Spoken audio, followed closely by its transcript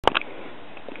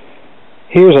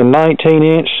Here's a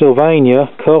 19-inch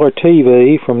Sylvania color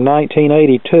TV from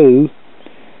 1982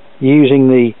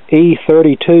 using the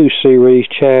E32 series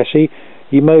chassis.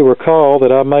 You may recall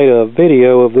that I made a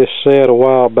video of this set a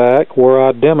while back where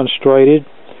I demonstrated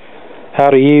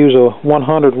how to use a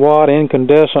 100-watt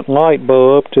incandescent light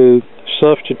bulb to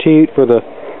substitute for the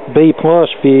B+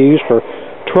 fuse for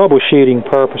troubleshooting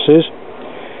purposes,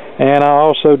 and I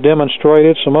also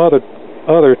demonstrated some other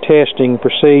testing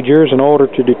procedures in order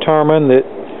to determine that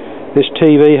this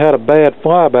TV had a bad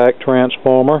flyback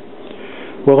transformer.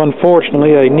 Well,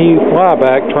 unfortunately, a new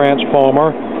flyback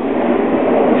transformer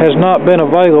has not been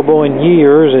available in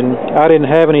years, and I didn't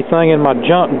have anything in my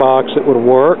junk box that would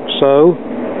work, so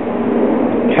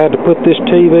had to put this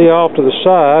TV off to the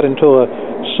side until a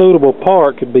suitable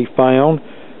part could be found.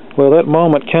 Well, that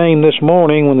moment came this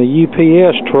morning when the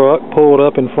UPS truck pulled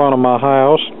up in front of my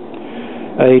house.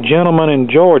 A gentleman in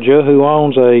Georgia who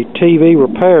owns a TV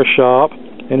repair shop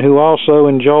and who also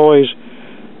enjoys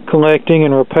collecting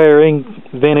and repairing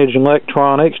vintage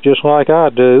electronics just like I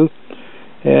do.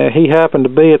 He happened to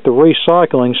be at the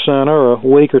recycling center a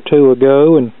week or two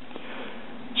ago, and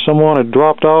someone had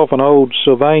dropped off an old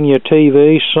Sylvania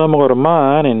TV similar to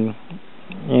mine,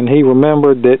 and he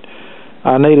remembered that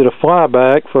I needed a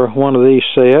flyback for one of these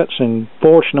sets, and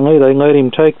fortunately they let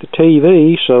him take the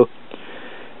TV, so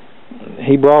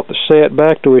he brought the set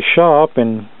back to his shop,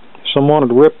 and someone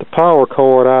had ripped the power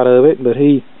cord out of it, but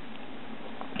he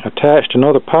attached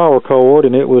another power cord,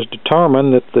 and it was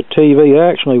determined that the TV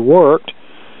actually worked.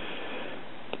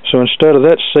 So instead of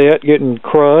that set getting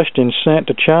crushed and sent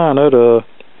to China to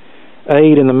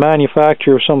aid in the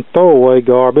manufacture of some throwaway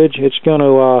garbage, it's going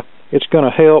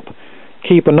to help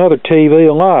keep another TV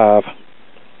alive.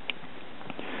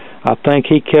 I think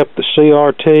he kept the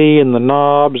CRT and the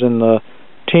knobs and the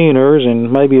tuners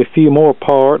and maybe a few more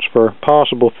parts for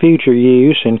possible future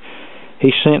use, and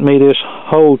he sent me this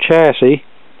whole chassis,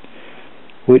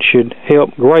 which should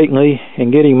help greatly in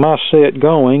getting my set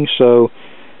going. So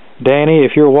Danny,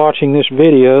 if you're watching this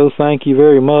video, thank you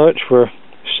very much for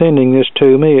sending this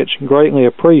to me. It's greatly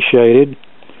appreciated.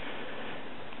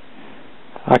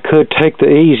 I could take the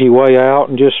easy way out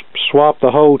and just swap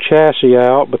the whole chassis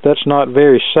out, but that's not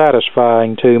very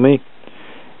satisfying to me.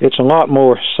 It's a lot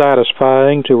more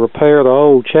satisfying to repair the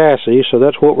old chassis, so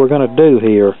that's what we're going to do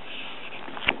here.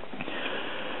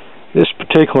 This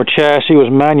particular chassis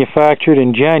was manufactured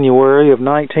in January of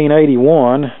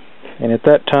 1981, and at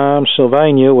that time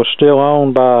Sylvania was still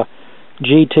owned by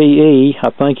GTE.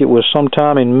 I think it was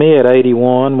sometime in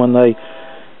mid-81 when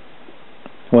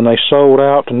they sold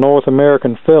out to North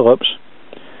American Philips.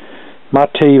 My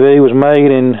TV was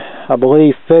made in, I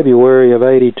believe, February of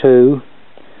 '82,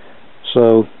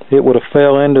 so it would have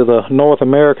fell into the North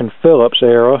American Philips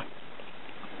era.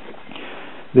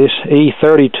 This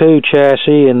E32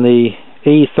 chassis and the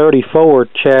E34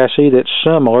 chassis that's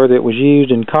similar, that was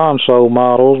used in console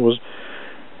models, was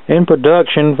in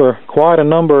production for quite a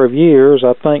number of years.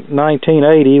 I think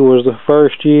 1980 was the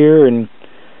first year, and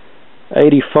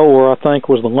 84 I think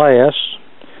was the last.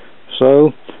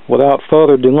 So without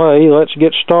further delay, let's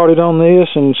get started on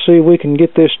this and see if we can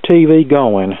get this TV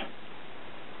going.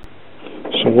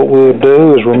 So what we'll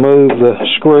do is remove the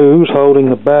screws holding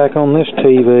the back on this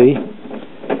TV.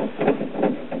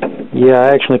 Yeah,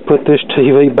 I actually put this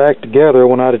TV back together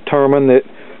when I determined that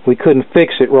we couldn't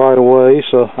fix it right away,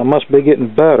 so I must be getting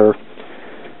better.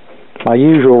 My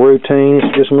usual routine is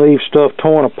to just leave stuff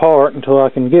torn apart until I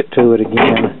can get to it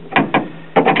again.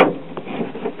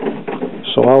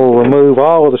 So I will remove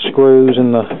all of the screws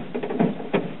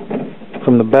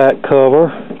from the back cover,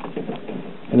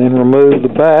 and then remove the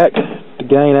back to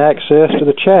gain access to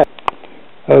the chassis.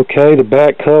 Okay, the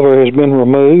back cover has been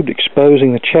removed,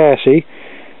 exposing the chassis,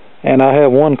 and I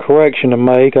have one correction to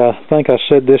make. I think I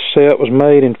said this set was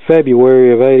made in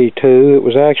February of '82. It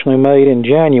was actually made in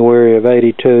January of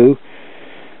 '82,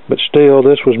 but still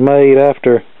this was made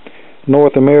after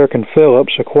North American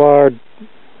Philips acquired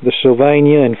the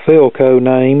Sylvania and Philco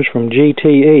names from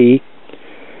GTE.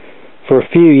 For a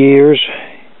few years,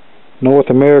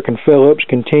 North American Philips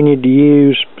continued to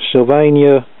use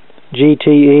Sylvania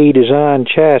GTE design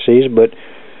chassis, but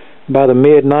by the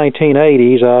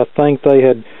mid-1980s I think they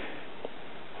had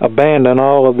abandoned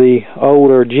all of the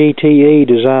older GTE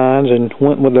designs and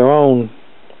went with their own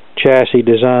chassis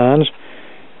designs.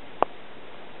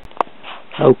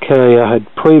 Okay, I had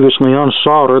previously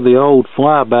unsoldered the old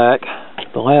flyback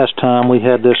the last time we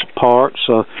had this apart,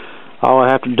 so all I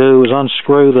have to do is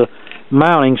unscrew the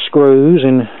mounting screws,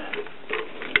 and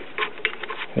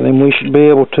then we should be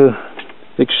able to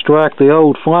extract the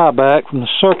old flyback from the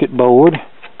circuit board.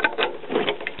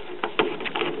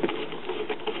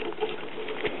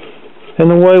 And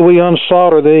the way we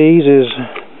unsolder these is,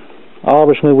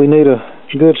 obviously we need a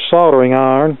good soldering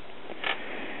iron,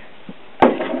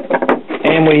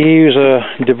 and we use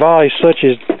a device such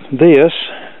as this.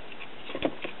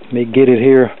 Let me get it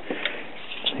here.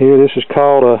 This is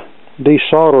called a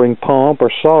desoldering pump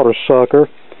or solder sucker.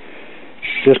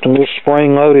 Just a little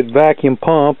spring-loaded vacuum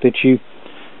pump that you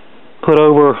put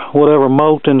over whatever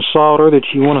molten solder that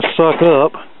you want to suck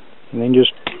up, and then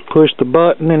just push the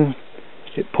button and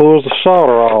it pulls the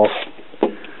solder off.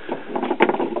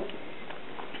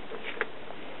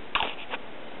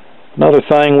 Another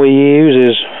thing we use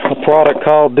is a product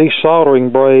called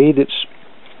Desoldering Braid. It's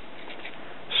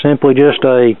simply just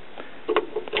a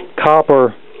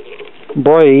copper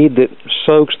braid that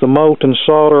soaks the molten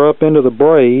solder up into the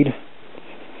braid.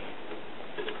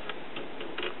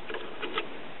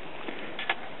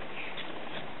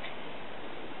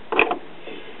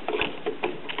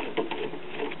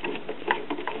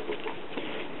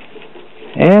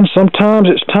 And sometimes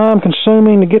it's time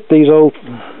consuming to get these old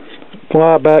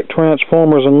flyback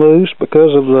transformers loose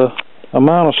because of the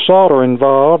amount of solder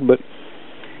involved, but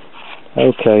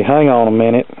okay, hang on a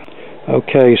minute.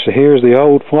 Okay, so here's the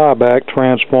old flyback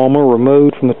transformer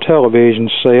removed from the television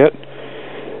set.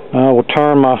 I will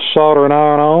turn my soldering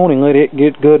iron on and let it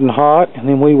get good and hot, and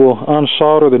then we will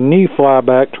unsolder the new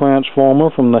flyback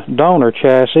transformer from the donor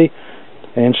chassis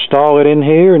and install it in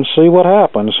here and see what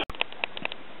happens.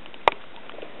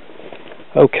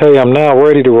 Okay, I'm now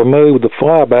ready to remove the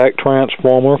flyback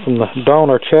transformer from the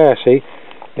donor chassis,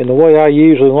 and the way I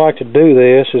usually like to do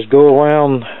this is go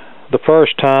around the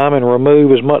first time and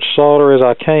remove as much solder as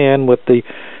I can with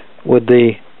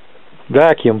the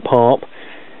vacuum pump,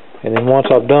 and then once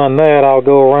I've done that, I'll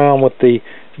go around with the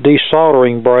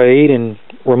desoldering braid and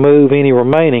remove any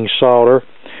remaining solder.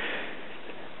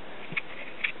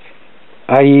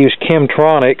 I use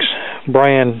Chemtronics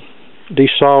brand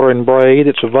desoldering braid.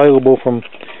 It's available from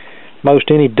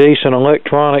most any decent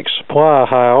electronics supply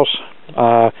house.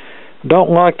 I don't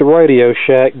like the Radio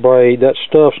Shack braid. That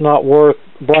stuff's not worth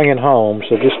bringing home,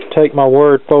 so just take my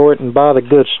word for it and buy the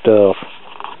good stuff.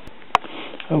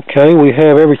 Okay, we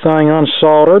have everything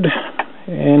unsoldered,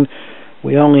 and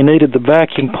we only needed the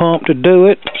vacuum pump to do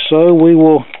it, so we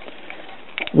will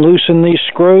loosen these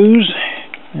screws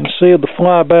and see if the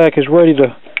flyback is ready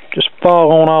to just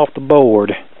fall on off the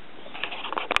board.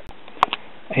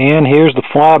 And here's the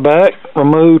flyback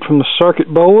removed from the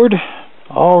circuit board,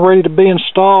 all ready to be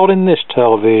installed in this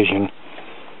television.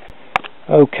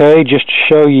 Okay, just to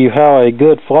show you how a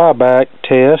good flyback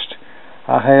test,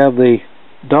 I have the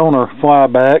donor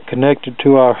flyback connected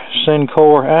to our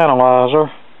Syncor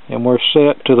analyzer, and we're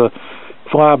set to the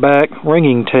flyback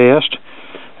ringing test.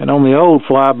 And on the old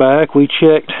flyback we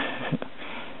checked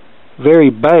very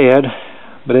bad,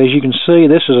 but as you can see,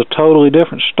 this is a totally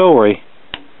different story.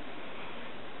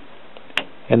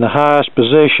 And the highest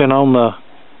position on the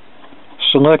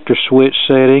selector switch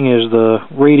setting is the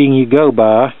reading you go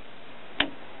by.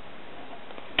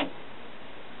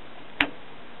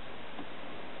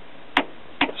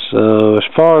 So as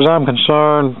far as I'm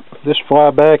concerned, this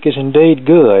flyback is indeed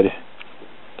good.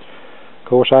 Of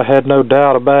course, I had no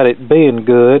doubt about it being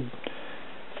good.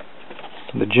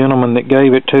 The gentleman that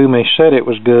gave it to me said it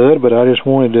was good, but I just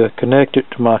wanted to connect it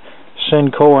to my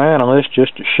Syncor analyst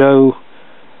just to show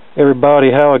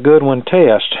everybody how a good one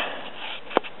tests.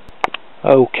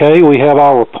 Okay, we have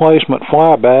our replacement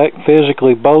flyback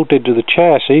physically bolted to the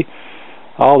chassis.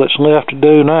 All that's left to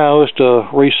do now is to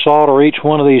resolder each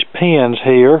one of these pins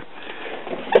here,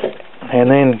 and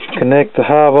then connect the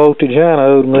high voltage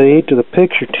anode lead to the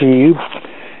picture tube,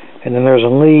 and then there's a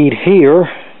lead here.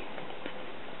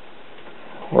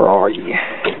 Where are you?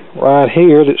 Right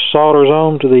here, that solders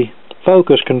on to the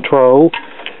focus control,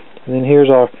 and then here's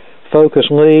our focus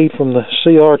lead from the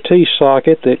CRT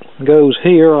socket that goes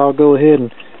here. I'll go ahead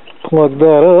and plug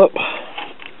that up.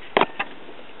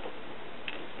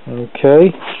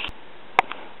 Okay,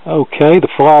 the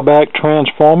flyback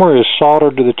transformer is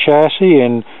soldered to the chassis,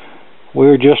 and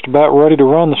we're just about ready to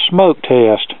run the smoke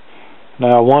test.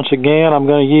 Now, once again, I'm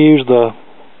going to use the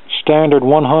standard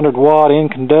 100 watt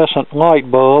incandescent light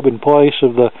bulb in place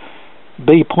of the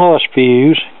B+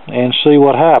 fuse and see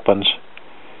what happens.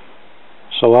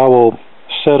 So I will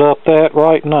set up that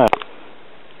right now.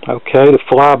 Okay, the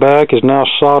flyback is now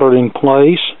soldered in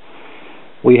place.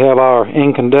 We have our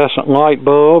incandescent light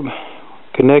bulb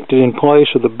connected in place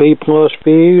with the B+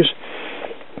 fuse,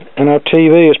 and our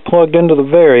TV is plugged into the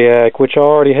Variac, which I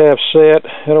already have set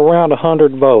at around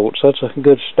 100 volts. That's a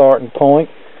good starting point.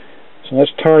 So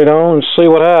let's turn it on and see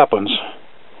what happens.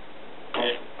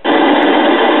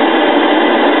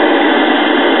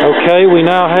 Okay, we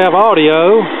now have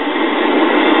audio.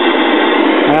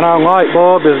 And our light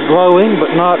bulb is glowing,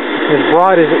 but not as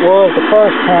bright as it was the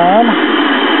first time.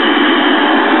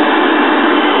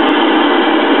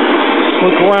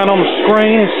 Look around on the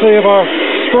screen and see if our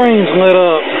screen's lit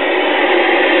up.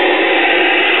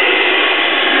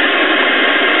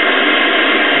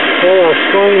 Okay, our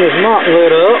screen is not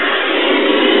lit up.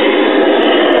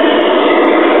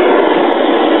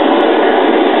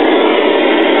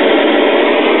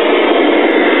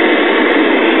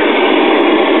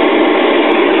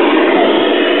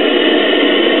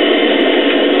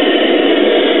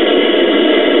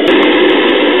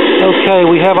 Okay,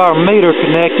 we have our meter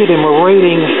connected and we're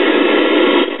reading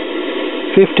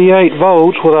 58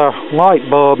 volts with our light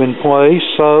bulb in place.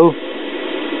 So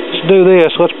let's do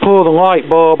this. Let's pull the light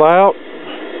bulb out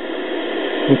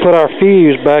and put our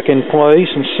fuse back in place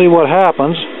and see what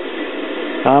happens.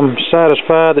 I'm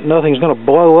satisfied that nothing's going to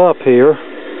blow up here.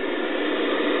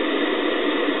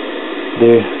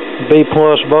 The B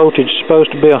plus voltage is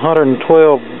supposed to be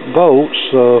 112 volts.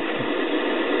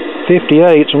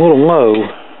 58's a little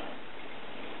low.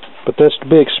 But that's to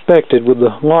be expected with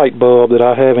the light bulb that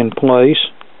I have in place.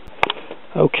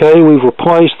 Okay, we've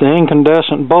replaced the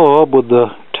incandescent bulb with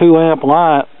the 2 amp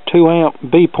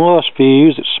B plus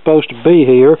fuse that's supposed to be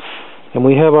here, and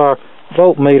we have our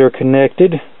voltmeter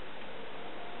connected.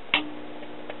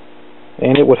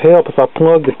 And it would help if I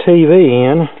plug the TV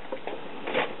in.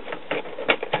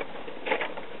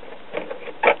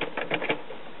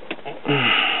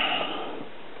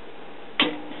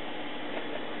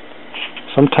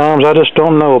 Sometimes I just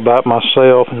don't know about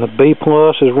myself, and the B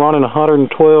plus is running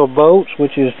 112 volts,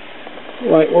 which is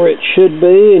right where it should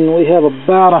be, and we have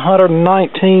about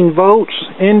 119 volts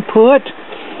input,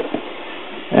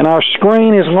 and our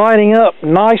screen is lighting up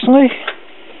nicely.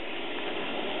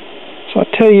 So I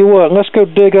tell you what, let's go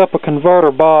dig up a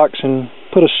converter box and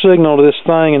put a signal to this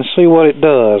thing and see what it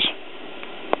does.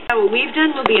 What we've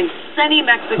done will be in sunny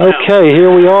Mexico. Okay, here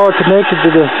we are connected to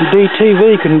the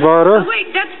DTV converter. Oh,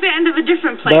 wait, that's the end of a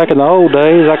different place. Back in the old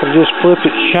days, I could just flip it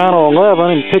to channel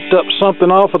 11 and picked up something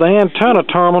off of the antenna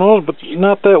terminals, but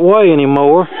not that way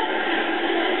anymore.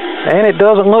 And it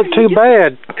doesn't look too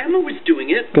bad. Emma was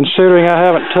doing it. Considering I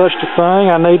haven't touched the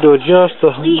thing, I need to adjust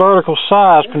the vertical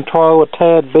size control a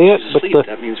tad bit, but the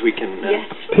that means we can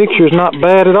picture's not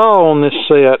bad at all on this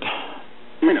set.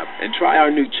 Up and try our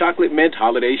new chocolate mint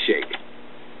holiday shake.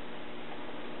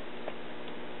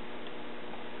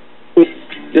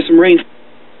 There's some rain.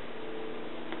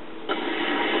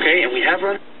 Okay, and we have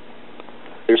run.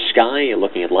 There's sky, you're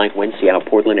looking at light wind, Seattle,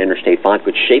 Portland, Interstate 5,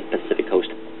 good shape, Pacific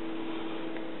Coast.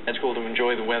 It's cool to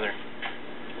enjoy the weather.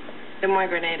 Good morning,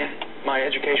 Grenada. My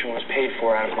education was paid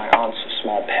for out of my aunt's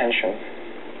small pension.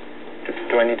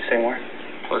 Do I need to say more?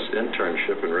 Plus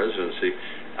internship and residency.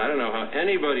 I don't know how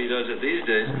anybody does it these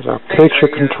days. There's our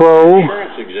picture control.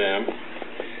 Insurance exam.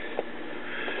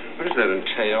 What does that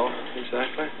entail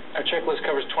exactly? Our checklist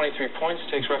covers 23 points,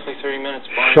 takes roughly 30 minutes.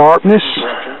 Sharpness.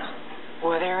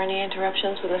 Were there any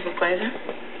interruptions with Mrs. Glazer?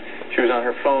 She was on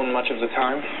her phone much of the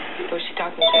time. Who was she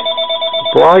talking to?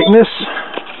 Brightness.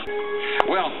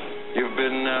 Well, you've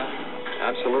been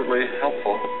absolutely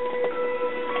helpful.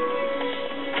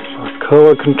 Our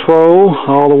color control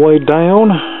all the way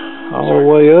down, all the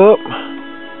way up.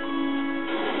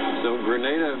 So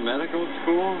Grenada Medical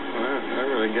School? That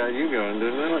really got you going,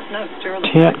 didn't it? No, Sterling.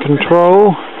 Tent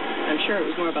control. I'm sure it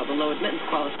was more about the low admittance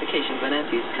qualifications than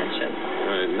Auntie's pension.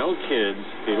 Right, no kids.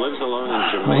 He lives alone in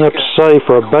Jamaica. I have to say,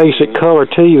 for a basic color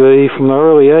TV from the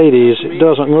early 80s, it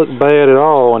doesn't look bad at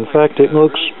all. In fact, it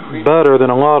looks better than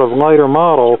a lot of later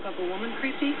model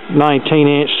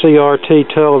 19-inch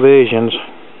CRT televisions.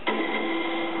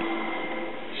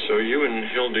 So you and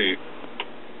Hildy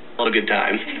Had a good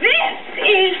time. This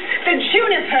is the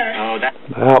juniper. Oh, that.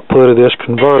 The output of this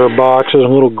converter box is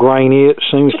a little grainy. It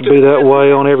seems to be that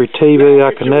way on every TV I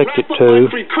connect it to.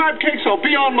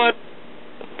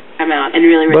 I'm out and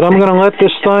really. But I'm going to let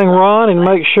this thing run and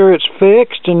make sure it's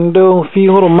fixed and do a few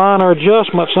little minor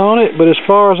adjustments on it. But as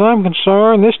far as I'm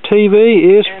concerned, this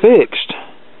TV is fixed.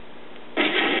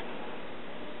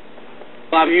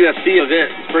 Live UFC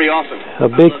event. It's pretty awesome. A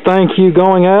big thank you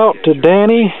going out to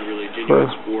Danny for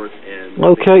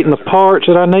locating the parts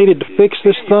that I needed to fix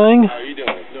this thing. How are you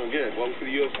doing? Doing good. Welcome to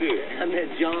the UFC. I met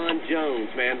John Jones,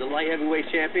 man, the light heavyweight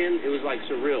champion. It was like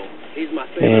surreal. He's my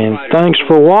favorite And fighter. thanks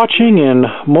for watching, and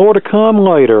more to come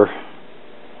later.